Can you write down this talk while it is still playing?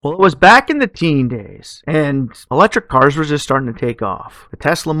Well, it was back in the teen days, and electric cars were just starting to take off. The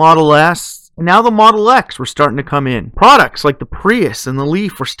Tesla Model S, and now the Model X were starting to come in. Products like the Prius and the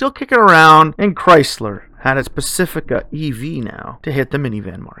Leaf were still kicking around, and Chrysler had its Pacifica EV now to hit the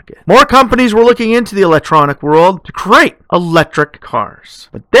minivan market. More companies were looking into the electronic world to create electric cars.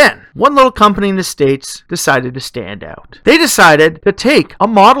 But then, one little company in the States decided to stand out. They decided to take a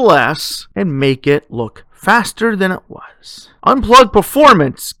Model S and make it look faster than it was. Unplugged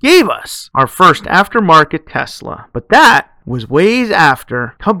Performance gave us our first aftermarket Tesla, but that was ways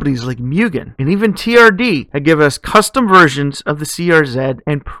after companies like Mugen and even TRD had given us custom versions of the CRZ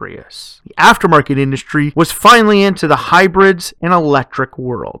and Prius. The aftermarket industry was finally into the hybrids and electric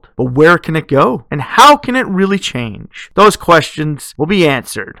world. But where can it go? And how can it really change? Those questions will be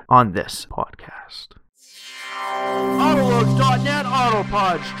answered on this podcast. Autologs.net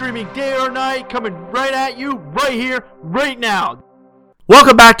Autopod, streaming day or night, coming right at you, right here, right now.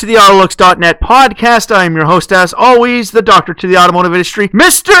 Welcome back to the Autolooks.net podcast. I am your host, as always, the doctor to the automotive industry,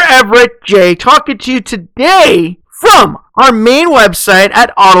 Mr. Everett J, talking to you today from our main website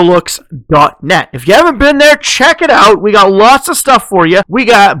at Autolooks.net. If you haven't been there, check it out. We got lots of stuff for you. We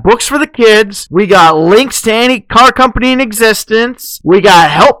got books for the kids. We got links to any car company in existence. We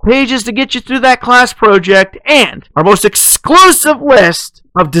got help pages to get you through that class project. And our most exclusive list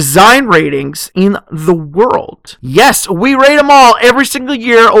of design ratings in the world. Yes, we rate them all every single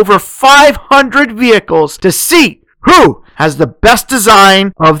year, over 500 vehicles, to see who has the best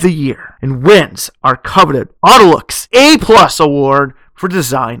design of the year and wins our coveted Autolooks A+ award for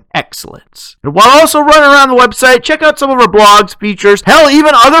design excellence. And while also running around the website, check out some of our blogs, features, hell,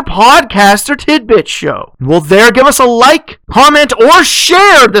 even other podcasts or tidbits show. And while there, give us a like, comment, or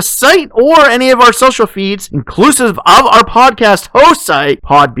share the site or any of our social feeds, inclusive of our podcast host site,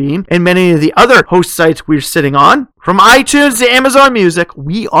 Podbean, and many of the other host sites we're sitting on. From iTunes to Amazon Music,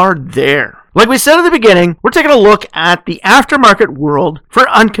 we are there. Like we said at the beginning, we're taking a look at the aftermarket world for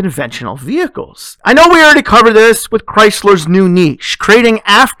unconventional vehicles. I know we already covered this with Chrysler's new niche, creating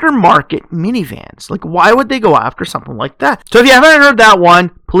aftermarket minivans. Like, why would they go after something like that? So if you haven't heard that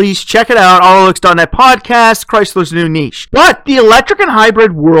one, please check it out. Autolooks.net podcast, Chrysler's new niche. But the electric and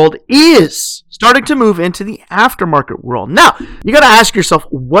hybrid world is starting to move into the aftermarket world. Now, you got to ask yourself,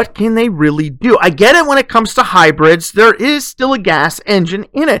 what can they really do? I get it when it comes to hybrids, there is still a gas engine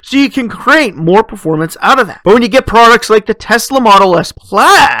in it, so you can create more performance out of that. But when you get products like the Tesla Model S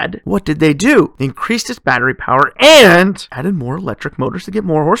Plaid, what did they do? They increased its battery power and added more electric motors to get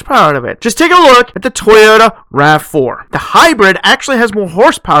more horsepower out of it. Just take a look at the Toyota RAV4. The hybrid actually has more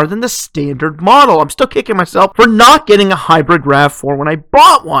horsepower than the standard model. I'm still kicking myself for not getting a hybrid RAV4 when I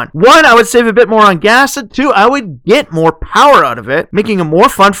bought one. One, I would save a bit more on gas, and two, I would get more power out of it, making it more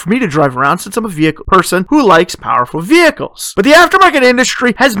fun for me to drive around since I'm a vehicle person who likes powerful vehicles. But the aftermarket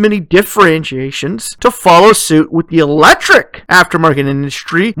industry has many differentiations to follow suit with the electric aftermarket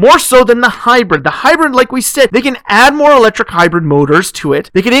industry, more so than the hybrid. The hybrid, like we said, they can add more electric hybrid motors to it.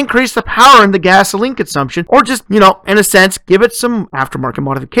 They can increase the power and the gasoline consumption, or just, in a sense, give it some aftermarket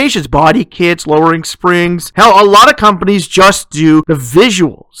modifications, body kits, lowering springs. Hell, a lot of companies just do the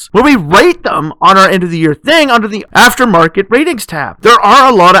visuals, where we rate them on our end of the year thing under the aftermarket ratings tab. There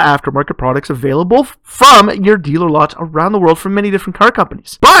are a lot of aftermarket products available from your dealer lots around the world from many different car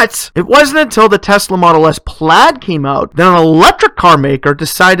companies. But it wasn't until the Tesla Model S Plaid came out that an electric car maker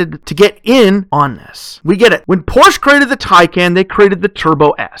decided to get in on this. We get it. When Porsche created the Taycan, they created the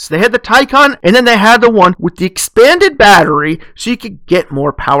Turbo S. They had the Taycan, and then they had the one with the expanded battery so you could get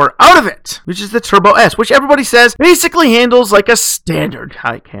more power out of it, which is the Turbo S, which everybody says basically handles like a standard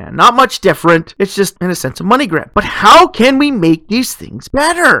Taycan. Not much different. It's just, in a sense, a money grab. But how can we make these things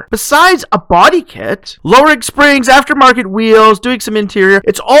better? Besides a body kit, lowering springs, aftermarket wheels, doing some interior,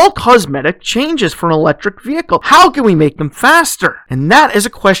 it's all cosmetic changes for an electric vehicle. How can we make them faster? And that is a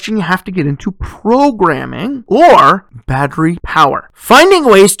question you have to get into programming or battery power. Finding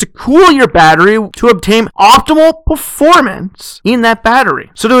ways to cool your battery to obtain optimal performance in that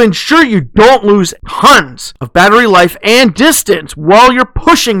battery. So to ensure you don't lose tons of battery life and distance while you're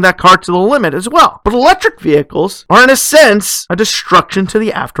pushing that car to the limit as well. But electric vehicles are, in a sense, a destruction to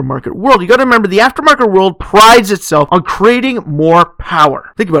the aftermarket world. You got to remember, the aftermarket world prides itself on creating more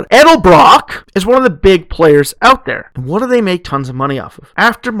power. Think about it. Edelbrock is one of the big players out there. And what do they make tons of money off of?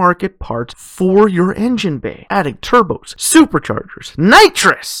 Aftermarket parts for your engine bay. Adding turbos, superchargers,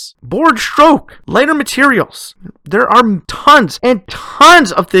 nitrous, board stroke, lighter materials. There are tons and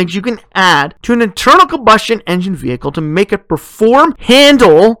tons of things you can add to an internal combustion engine vehicle to make it perform,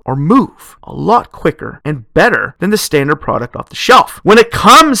 handle, or move. move a lot quicker and better than the standard product off the shelf. When it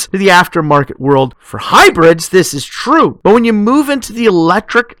comes to the aftermarket world for hybrids, this is true. But when you move into the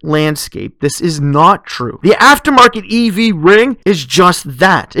electric landscape, this is not true. The aftermarket EV ring is just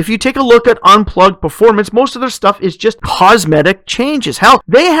that. If you take a look at Unplugged Performance, most of their stuff is just cosmetic changes. Hell,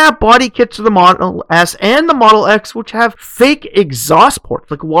 they have body kits to the Model S and the Model X which have fake exhaust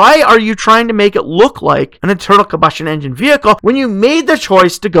ports. Like, why are you trying to make it look like an internal combustion engine vehicle when you made the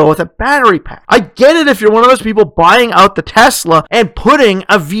choice to go with a battery pack? I get it if you're one of those people buying out the Tesla and putting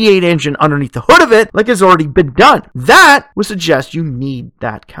a V8 engine underneath the hood of it like it's already been done. That would suggest you need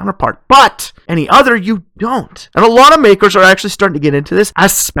that counterpart, but any other you don't. And a lot of makers are actually starting to get into this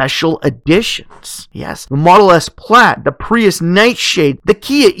as special editions. Yes, the Model S Plaid, the Prius Nightshade, the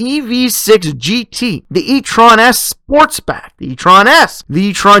Kia EV6 GT, the e-tron S Sportsback, the e-tron S, the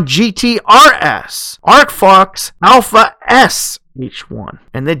e-tron GT RS, ArcFox Alpha S H1,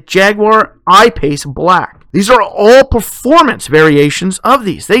 and the Jaguar I-Pace Black. These are all performance variations of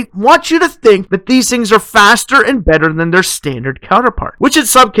these. They want you to think that these things are faster and better than their standard counterpart, which in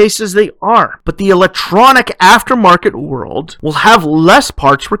some cases they are. But the electronic aftermarket world will have less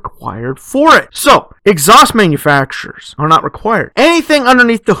parts required for it. So, exhaust manufacturers are not required. Anything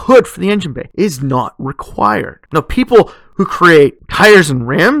underneath the hood for the engine bay is not required. Now, people who create tires and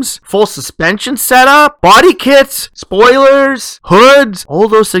rims, full suspension setup, body kits, spoilers, hoods, all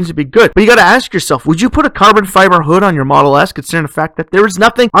those things would be good. But you got to ask yourself, would you put a carbon fiber hood on your Model S considering the fact that there is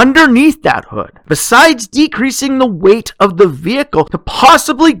nothing underneath that hood besides decreasing the weight of the vehicle to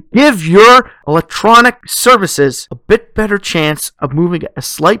possibly give your electronic services a bit better chance of moving a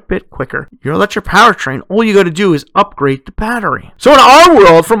slight bit quicker? Your electric powertrain, all you got to do is upgrade the battery. So in our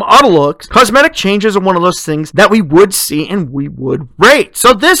world, from Autolux, cosmetic changes are one of those things that we would see and we would rate.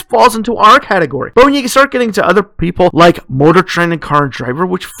 So this falls into our category. But when you start getting to other people like Motor Trend and Car and Driver,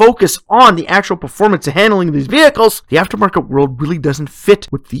 which focus on the actual performance and handling of these vehicles, the aftermarket world really doesn't fit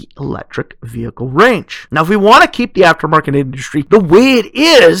with the electric vehicle range. Now, if we want to keep the aftermarket industry the way it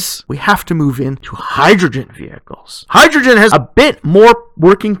is, we have to move into hydrogen vehicles. Hydrogen has a bit more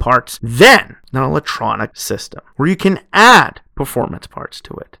working parts than an electronic system, where you can add performance parts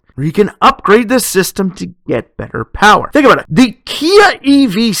to it, where you can upgrade the system to get better power. Think about it. The Kia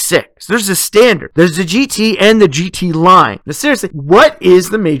EV6, there's the standard, there's the GT and the GT line. Now seriously, what is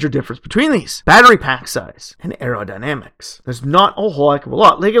the major difference between these? Battery pack size and aerodynamics. There's not a whole heck of a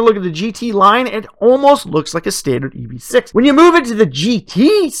lot. Take a look at the GT line, it almost looks like a standard EV6. When you move into the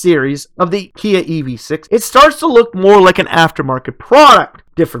GT series of the Kia EV6, it starts to look more like an aftermarket product.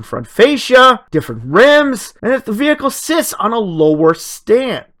 Different front fascia, different rims, and if the vehicle sits on a lower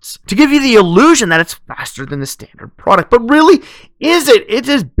stance to give you the illusion that it's faster than the standard product. But really, is it? It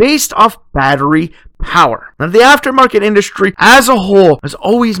is based off battery power. Now, the aftermarket industry as a whole has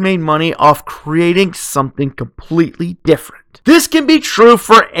always made money off creating something completely different. This can be true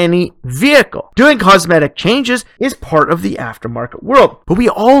for any vehicle. Doing cosmetic changes is part of the aftermarket world. But we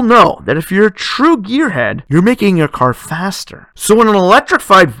all know that if you're a true gearhead, you're making your car faster. So in an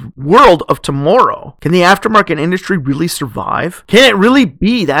electrified world of tomorrow, can the aftermarket industry really survive? Can it really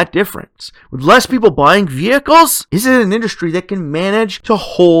be that different? With less people buying vehicles, is it an industry that can manage to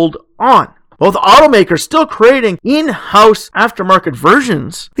hold on? Well, the automakers still creating in-house aftermarket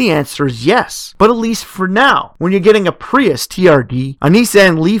versions? The answer is yes, but at least for now. When you're getting a Prius TRD, a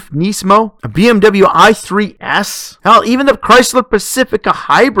Nissan Leaf Nismo, a BMW i3S, hell, even the Chrysler Pacifica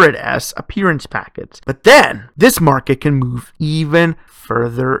Hybrid S appearance packets. But then, this market can move even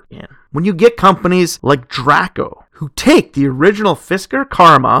further in. When you get companies like Draco, who take the original Fisker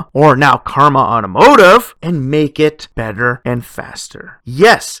Karma, or now Karma Automotive, and make it better and faster.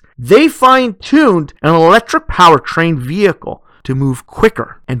 Yes, they fine-tuned an electric powertrain vehicle to move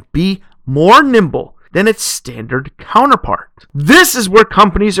quicker and be more nimble than its standard counterpart. This is where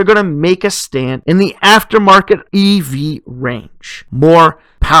companies are going to make a stand in the aftermarket EV range. More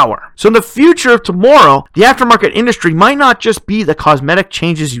power. So in the future of tomorrow, the aftermarket industry might not just be the cosmetic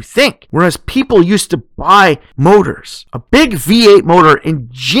changes you think. Whereas people used to buy motors, a big V8 motor, and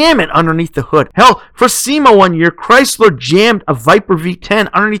jam it underneath the hood. Hell, for SEMA one year, Chrysler jammed a Viper V10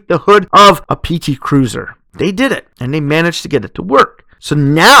 underneath the hood of a PT Cruiser. They did it, and they managed to get it to work. So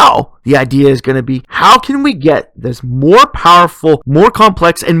now the idea is going to be, how can we get this more powerful, more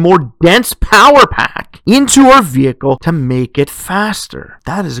complex, and more dense power pack into our vehicle to make it faster?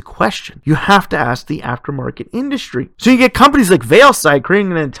 That is a question you have to ask the aftermarket industry. So you get companies like Veilside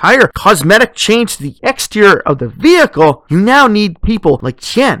creating an entire cosmetic change to the exterior of the vehicle. You now need people like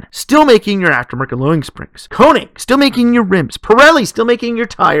Chen still making your aftermarket loading springs, Koenig still making your rims, Pirelli still making your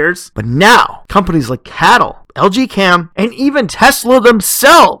tires. But now companies like Cattle, LG Chem, and even Tesla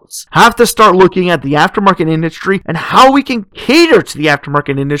themselves have to start looking at the aftermarket industry and how we can cater to the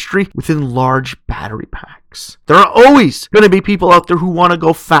aftermarket industry within large battery packs. There are always going to be people out there who want to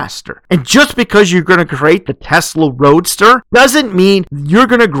go faster. And just because you're going to create the Tesla Roadster doesn't mean you're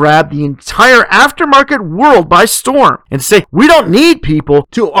going to grab the entire aftermarket world by storm and say, we don't need people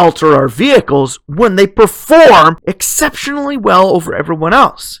to alter our vehicles when they perform exceptionally well over everyone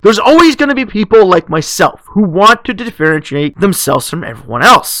else. There's always going to be people like myself who want to differentiate themselves from everyone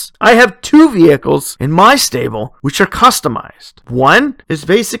else. I have 2 vehicles in my stable which are customized. One is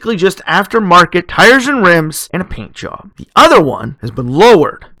basically just aftermarket tires and rims and a paint job. The other one has been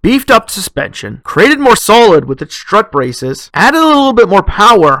lowered, beefed up suspension, created more solid with its strut braces, added a little bit more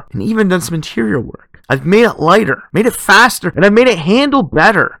power, and even done some interior work. I've made it lighter, made it faster, and I've made it handle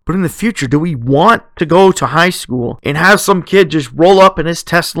better. But in the future, do we want to go to high school and have some kid just roll up in his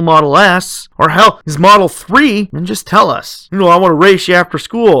Tesla Model S, or hell, his Model 3, and just tell us, I want to race you after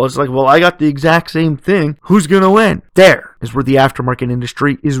school? It's like, well, I got the exact same thing. Who's going to win? There is where the aftermarket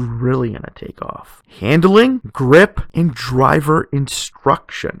industry is really going to take off. Handling, grip, and driver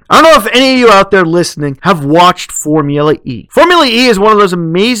instruction. I don't know if any of you out there listening have watched Formula E. Formula E is one of those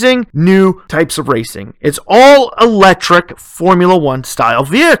amazing new types of racing. It's all electric Formula 1 style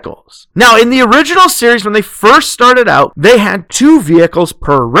vehicles. Now, in the original series, when they first started out, they had 2 vehicles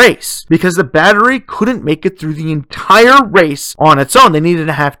per race because the battery couldn't make it through the entire race on its own. They needed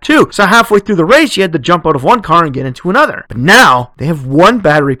to have 2. So halfway through the race, you had to jump out of one car and get into another. But now they have 1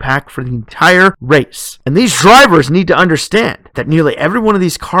 battery pack for the entire race. And these drivers need to understand that nearly every one of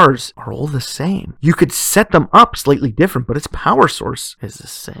these cars are all the same. You could set them up slightly different, but its power source is the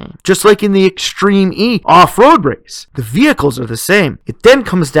same. Just like in the Extreme E off-road race, the vehicles are the same. It then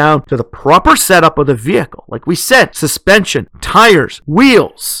comes down to the proper setup of the vehicle. Like we said, suspension, tires,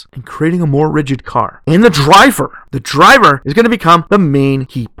 wheels, and creating a more rigid car. And the driver. The driver is going to become the main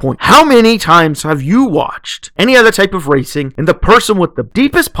key point. How many times have you watched any other type of racing and the person with the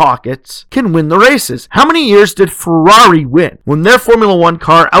deepest pockets can win the races? How many years did Ferrari win when their Formula 1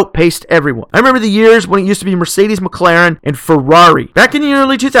 car outpaced everyone? I remember the years when it used to be Mercedes, McLaren, and Ferrari. Back in the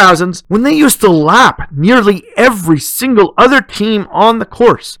early 2000s, when they used to lap nearly every single other team on the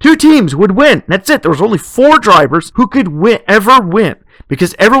course. 2 teams would win. That's it. There was only 4 drivers who could ever win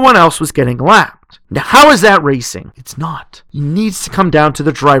because everyone else was getting lapped. Now, how is that racing? It's not. It needs to come down to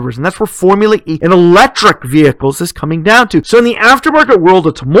the drivers, and that's where Formula E and electric vehicles is coming down to. So in the aftermarket world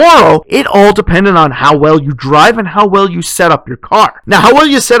of tomorrow, it all depended on how well you drive and how well you set up your car. Now, how well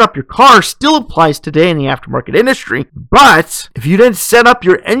you set up your car still applies today in the aftermarket industry, but if you didn't set up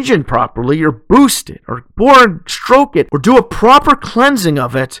your engine properly, or boost it, or bore and stroke it, or do a proper cleansing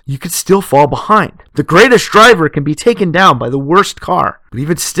of it, you could still fall behind. The greatest driver can be taken down by the worst car. But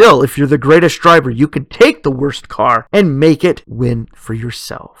even still, if you're the greatest driver, you can take the worst car and make it win for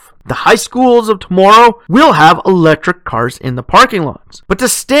yourself. The high schools of tomorrow will have electric cars in the parking lots. But to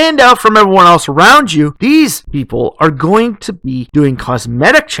stand out from everyone else around you, these people are going to be doing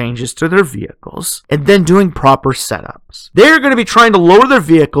cosmetic changes to their vehicles and then doing proper setups. They're going to be trying to lower their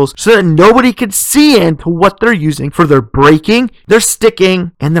vehicles so that nobody can see into what they're using for their braking, their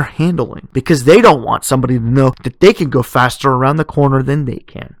sticking, and their handling, because they don't want somebody to know that they can go faster around the corner than they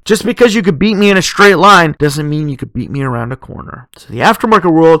can. Just because you could beat me in a straight line doesn't mean you could beat me around a corner. So the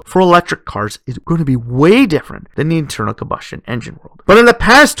aftermarket world for electric cars is going to be way different than the internal combustion engine world. But in the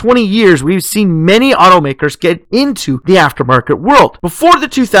past 20 years, we've seen many automakers get into the aftermarket world. Before the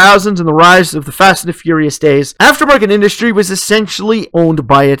 2000s and the rise of the Fast and the Furious days, aftermarket industry was essentially owned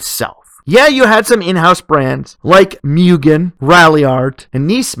by itself. Yeah, you had some in-house brands like Mugen, Ralliart, and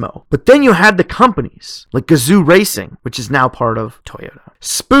Nismo, but then you had the companies like Gazoo Racing, which is now part of Toyota,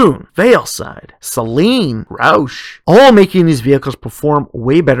 Spoon, Veilside, Saleen, Roush, all making these vehicles perform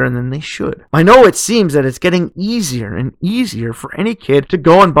way better than they should. I know it seems that it's getting easier and easier for any kid to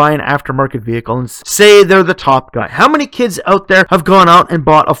go and buy an aftermarket vehicle and say they're the top guy. How many kids out there have gone out and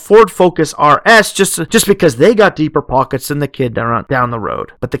bought a Ford Focus RS just because they got deeper pockets than the kid down the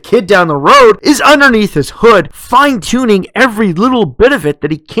road? But the kid down the road is underneath his hood, fine-tuning every little bit of it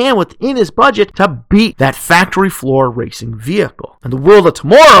that he can within his budget to beat that factory floor racing vehicle. In the world of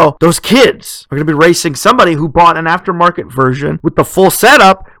tomorrow, those kids are going to be racing somebody who bought an aftermarket version with the full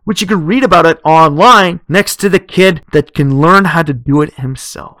setup, which you can read about it online, next to the kid that can learn how to do it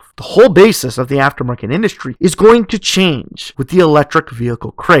himself. The whole basis of the aftermarket industry is going to change with the electric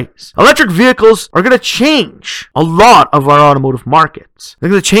vehicle craze. Electric vehicles are going to change a lot of our automotive markets. They're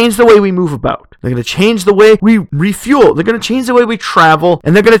going to change the way we move about. They're going to change the way we refuel. They're going to change the way we travel.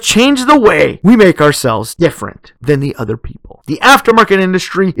 And they're going to change the way we make ourselves different than the other people. The aftermarket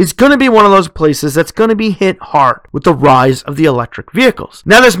industry is going to be one of those places that's going to be hit hard with the rise of the electric vehicles.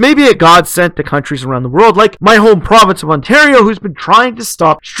 Now, this may be a godsend to countries around the world, like my home province of Ontario, who's been trying to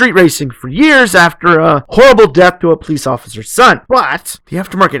stop street racing for years after a horrible death to a police officer's son. But the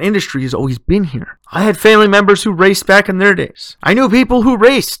aftermarket industry has always been here. I had family members who raced back in their days. I knew people who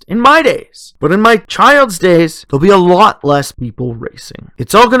raced in my days. But in my child's days, there'll be a lot less people racing.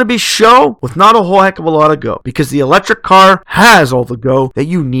 It's all going to be show with not a whole heck of a lot of go, because the electric car has all the go that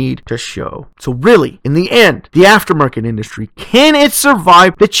you need to show. So really, in the end, the aftermarket industry, can it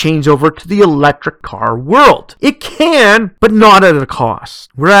survive the changeover to the electric car world? It can, but not at a cost.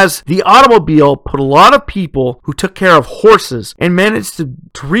 Whereas the automobile put a lot of people who took care of horses and managed to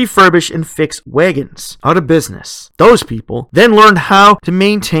refurbish and fix wagons out of business. Those people then learned how to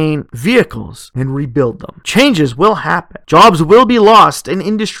maintain vehicles and rebuild them. Changes will happen. Jobs will be lost and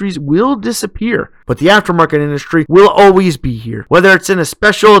industries will disappear. But the aftermarket industry will always be here. Whether it's in a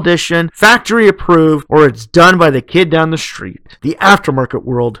special edition, factory approved, or it's done by the kid down the street, the aftermarket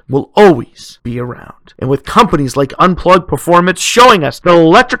world will always be around. And with companies like Unplugged Performance showing us that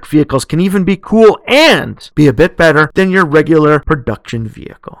electric vehicles can even be cool and be a bit better than your regular production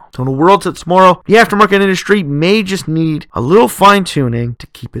vehicle. So in a world to tomorrow, the aftermarket industry may just need a little fine-tuning to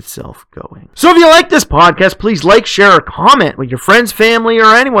keep itself going. So if you like this podcast, please like, share, or comment with your friends, family,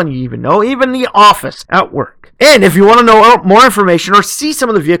 or anyone you even know, even the office at work. And if you want to know more information or see some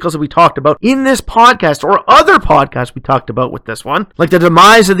of the vehicles that we talked about in this podcast or other podcasts we talked about with this one, like the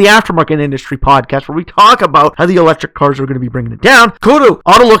Demise of the Aftermarket Industry podcast, where we talk about how the electric cars are going to be bringing it down, go to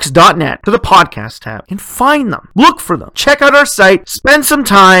Autolux.net to the podcast tab and find them. Look for them. Check out our site, spend some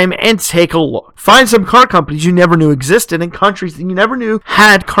time, and take a look. Find some car companies you never knew existed and countries that you never knew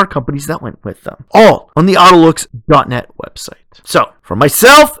had car companies that went with them. All on the Autolux.net website. So, for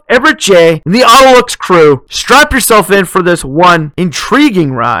myself, Everett J, and the Autolux crew, strap yourself in for this one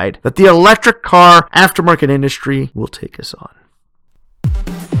intriguing ride that the electric car aftermarket industry will take us on.